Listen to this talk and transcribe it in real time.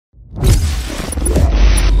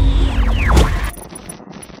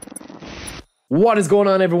What is going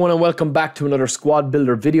on, everyone, and welcome back to another squad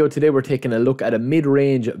builder video. Today we're taking a look at a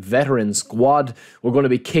mid-range veteran squad. We're going to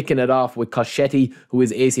be kicking it off with Coscetti, who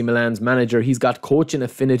is AC Milan's manager. He's got coaching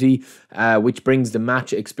affinity, which brings the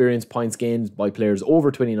match experience points gained by players over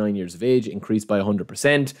 29 years of age increased by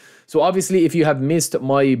 100%. So obviously, if you have missed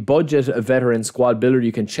my budget veteran squad builder,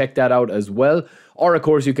 you can check that out as well. Or, of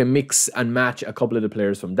course, you can mix and match a couple of the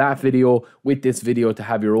players from that video with this video to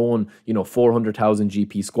have your own, 400,000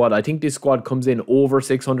 GP squad. I think this squad comes in over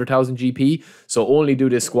 600,000 GP. So only do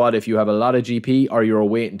this squad if you have a lot of GP or you're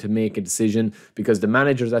waiting to make a decision, because the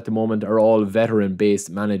managers at the moment are all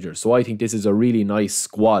veteran-based managers. So I think this is a really nice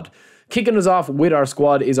squad. Kicking us off with our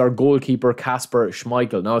squad is our goalkeeper, Kasper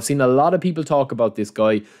Schmeichel. Now, I've seen a lot of people talk about this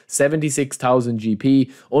guy, 76,000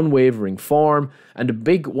 GP, unwavering form, and the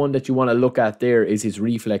big one that you want to look at there is his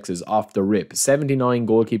reflexes off the rip. 79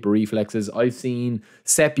 goalkeeper reflexes. I've seen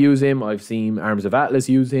Sepp use him. I've seen Arms of Atlas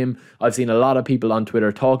use him. I've seen a lot of people on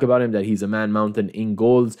Twitter talk about him, that he's a man mountain in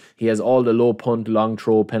goals. He has all the low punt, long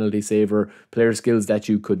throw, penalty saver, player skills that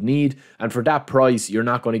you could need. And for that price, you're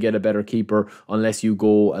not going to get a better keeper unless you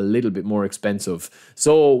go a little bit more expensive.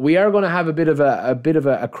 So we are going to have a bit of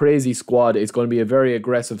a crazy squad. It's going to be a very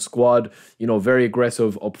aggressive squad, very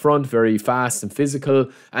aggressive up front, very fast and physical,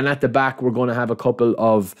 and at the back we're going to have a couple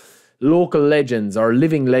of local legends, or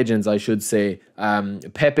living legends I should say.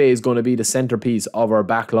 Pepe is going to be the centerpiece of our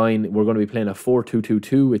back line. We're going to be playing a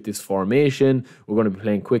 4-2-2-2 with this formation. We're going to be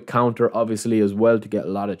playing quick counter obviously as well to get a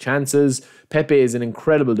lot of chances. Pepe is an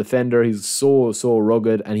incredible defender. He's so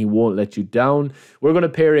rugged and he won't let you down. We're going to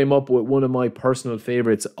pair him up with one of my personal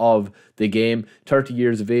favorites of the game, 30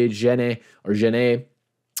 years of age, Genet.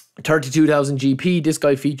 32,000 GP. This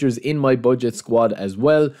guy features in my budget squad as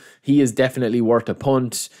well. He is definitely worth a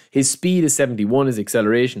punt. His speed is 71, his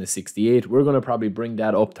acceleration is 68. We're going to probably bring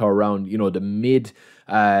that up to around, the mid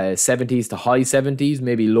 70s to high 70s,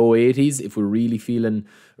 maybe low 80s if we're really feeling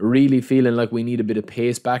like we need a bit of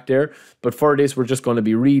pace back there. But for this, we're just going to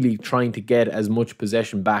be really trying to get as much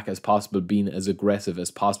possession back as possible, being as aggressive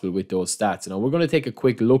as possible with those stats. Now, we're going to take a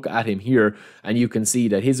quick look at him here, and you can see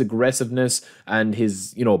that his aggressiveness and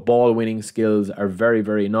his, ball winning skills are very,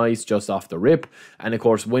 very nice just off the rip. And of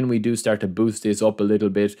course, when we do start to boost this up a little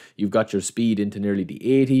bit, you've got your speed into nearly the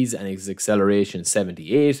 80s and his acceleration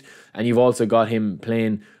 78. And you've also got him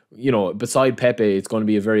playing, beside Pepe, it's going to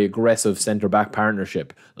be a very aggressive centre-back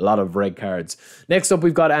partnership. A lot of red cards. Next up,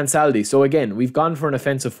 we've got Ansaldi. So again, we've gone for an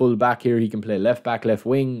offensive full-back here. He can play left-back, left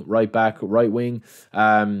wing, right-back, right wing,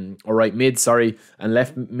 or right mid, sorry, and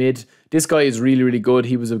left mid. This guy is really, really good.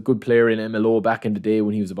 He was a good player in MLO back in the day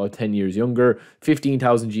when he was about 10 years younger.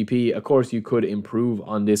 15,000 GP. Of course, you could improve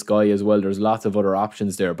on this guy as well. There's lots of other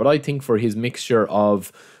options there. But I think for his mixture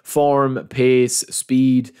of form, pace,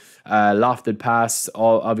 speed, lofted pass,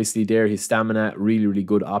 obviously there, his stamina, really, really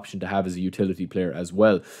good option to have as a utility player as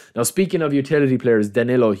well. Now, speaking of utility players,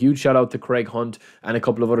 Danilo, huge shout out to Craig Hunt and a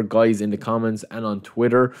couple of other guys in the comments and on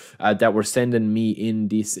Twitter that were sending me in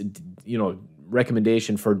this,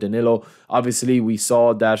 recommendation for Danilo. Obviously, we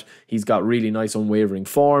saw that he's got really nice unwavering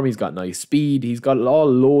form. He's got nice speed. He's got all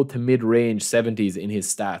low to mid-range 70s in his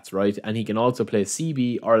stats, right? And he can also play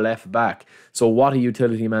CB or left back. So what a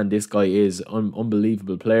utility man this guy is.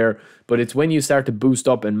 Unbelievable player. But it's when you start to boost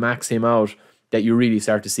up and max him out that you really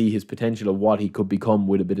start to see his potential of what he could become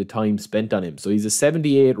with a bit of time spent on him. So he's a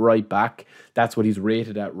 78 right back. That's what he's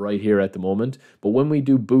rated at right here at the moment. But when we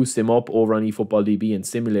do boost him up over on eFootball DB and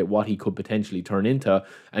simulate what he could potentially turn into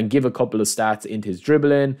and give a couple of stats into his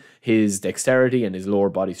dribbling, his dexterity and his lower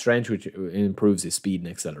body strength, which improves his speed and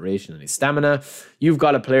acceleration and his stamina, you've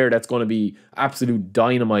got a player that's going to be absolute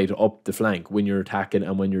dynamite up the flank when you're attacking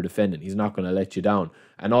and when you're defending. He's not going to let you down.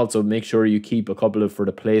 And also make sure you keep a couple of for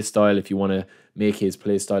the play style if you want to make his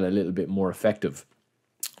play style a little bit more effective.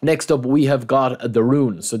 Next up, we have got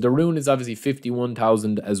Darun. So Darun is obviously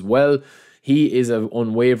 51,000 as well. He is an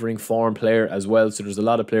unwavering form player as well. So there's a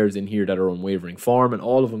lot of players in here that are unwavering form, and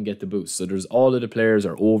all of them get the boost. So there's all of the players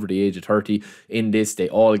are over the age of 30 in this. They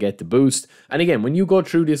all get the boost. And again, when you go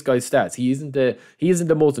through this guy's stats, he isn't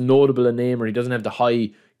the most notable a name, or he doesn't have the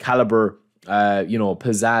high caliber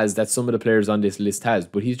pizzazz that some of the players on this list has,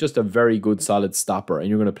 but he's just a very good solid stopper, and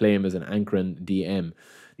you're going to play him as an anchoring DM.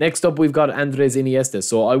 Next up, we've got Andres Iniesta.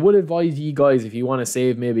 So I would advise you guys, if you want to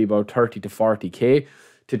save maybe about 30 to 40k,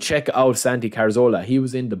 to check out Santi Carzola. He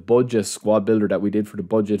was in the budget squad builder that we did for the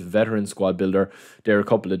budget veteran squad builder there a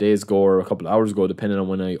couple of days ago or a couple of hours ago, depending on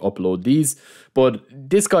when I upload these. But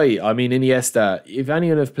this guy, I mean, Iniesta, if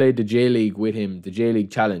anyone have played the J-League with him, the J-League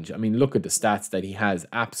Challenge, I mean, look at the stats that he has.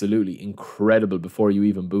 Absolutely incredible before you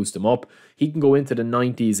even boost him up. He can go into the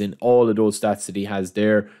 90s in all of those stats that he has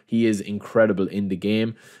there. He is incredible in the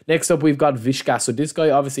game. Next up, we've got Vishka. So this guy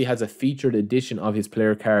obviously has a featured edition of his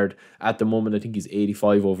player card at the moment. I think he's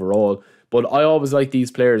 85 overall. But I always like these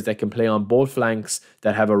players that can play on both flanks,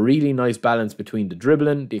 that have a really nice balance between the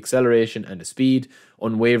dribbling, the acceleration, and the speed,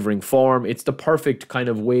 unwavering form. It's the perfect kind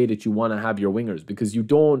of way that you want to have your wingers, because you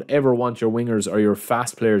don't ever want your wingers or your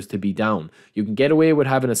fast players to be down. You can get away with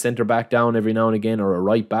having a centre-back down every now and again or a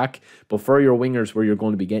right-back, but for your wingers where you're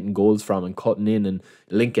going to be getting goals from and cutting in and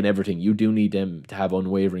linking everything, you do need them to have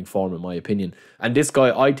unwavering form, in my opinion. And this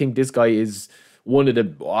guy, I think this guy is one of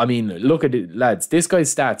the, I mean, look at it, lads. This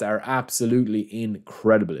guy's stats are absolutely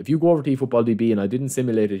incredible. If you go over to eFootball DB, and I didn't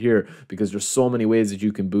simulate it here because there's so many ways that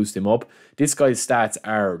you can boost him up, this guy's stats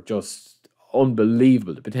are just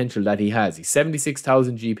unbelievable, the potential that he has. He's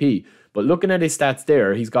 76,000 GP, but looking at his stats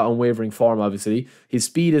there, he's got unwavering form, obviously. His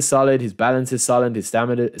speed is solid, his balance is solid, his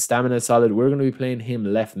stamina is solid. We're going to be playing him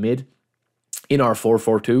left mid in our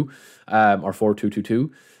 4-4-2, or 4-2-2-2.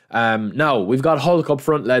 Now, we've got Hulk up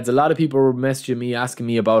front, lads. A lot of people were messaging me, asking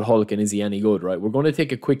me about Hulk and is he any good, right? We're going to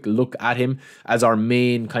take a quick look at him as our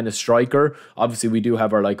main kind of striker. Obviously, we do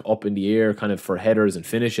have our like up in the air kind of for headers and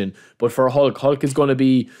finishing. But for Hulk, Hulk is going to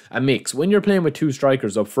be a mix. When you're playing with two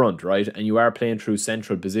strikers up front, right, and you are playing through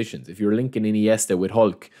central positions, if you're linking Iniesta with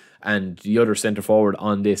Hulk and the other centre forward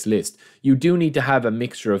on this list, you do need to have a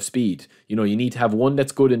mixture of speed. You know, you need to have one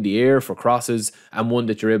that's good in the air for crosses and one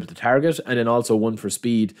that you're able to target, and then also one for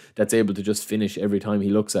speed that's able to just finish every time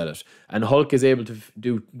he looks at it. And Hulk is able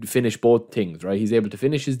to finish both things, right? He's able to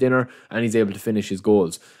finish his dinner and he's able to finish his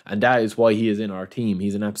goals. And that is why he is in our team.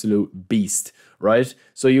 He's an absolute beast, right?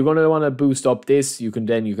 So you're going to want to boost up this. You can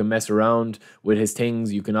mess around with his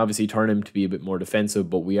things. You can obviously turn him to be a bit more defensive,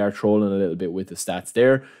 but we are trolling a little bit with the stats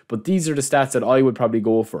there. But these are the stats that I would probably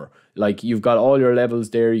go for. Like, you've got all your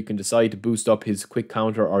levels there. You can decide to boost up his quick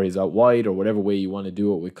counter or his out wide or whatever way you want to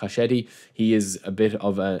do it with Cacchetti. He is a bit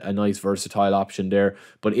of a nice versatile option there.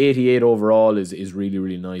 But 88 overall is really,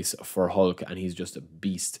 really nice for Hulk, and he's just a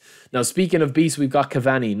beast. Now, speaking of beasts, we've got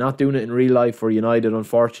Cavani. Not doing it in real life for United,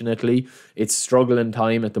 unfortunately. It's struggling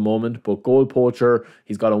time at the moment, but goal poacher,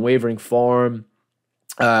 he's got unwavering form.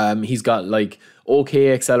 He's got like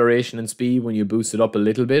okay acceleration and speed when you boost it up a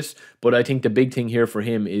little bit, but I think the big thing here for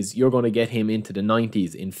him is you're going to get him into the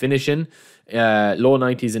 90s in finishing, low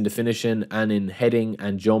 90s in the finishing and in heading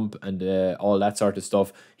and jump and all that sort of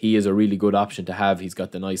stuff. He is a really good option to have. He's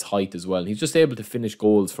got the nice height as well. He's just able to finish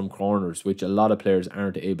goals from corners, which a lot of players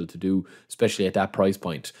aren't able to do, especially at that price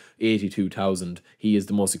point, 82,000. He is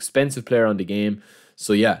the most expensive player on the game.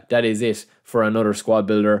 So yeah, that is it for another squad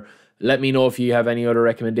builder. Let me know if you have any other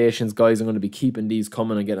recommendations, guys. I'm going to be keeping these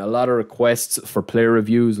coming. I'm getting a lot of requests for player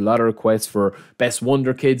reviews, a lot of requests for best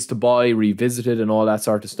wonder kids to buy, revisited, and all that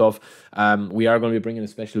sort of stuff. We are going to be bringing a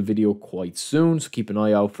special video quite soon, so keep an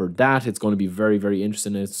eye out for that. It's going to be very, very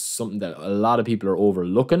interesting. It's something that a lot of people are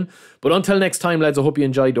overlooking. But until next time, lads, I hope you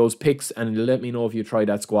enjoyed those picks, and let me know if you try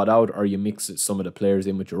that squad out or you mix some of the players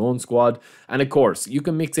in with your own squad. And of course, you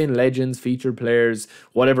can mix in legends, featured players,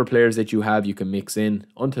 whatever players that you have, you can mix in.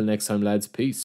 Until next time, lads, peace.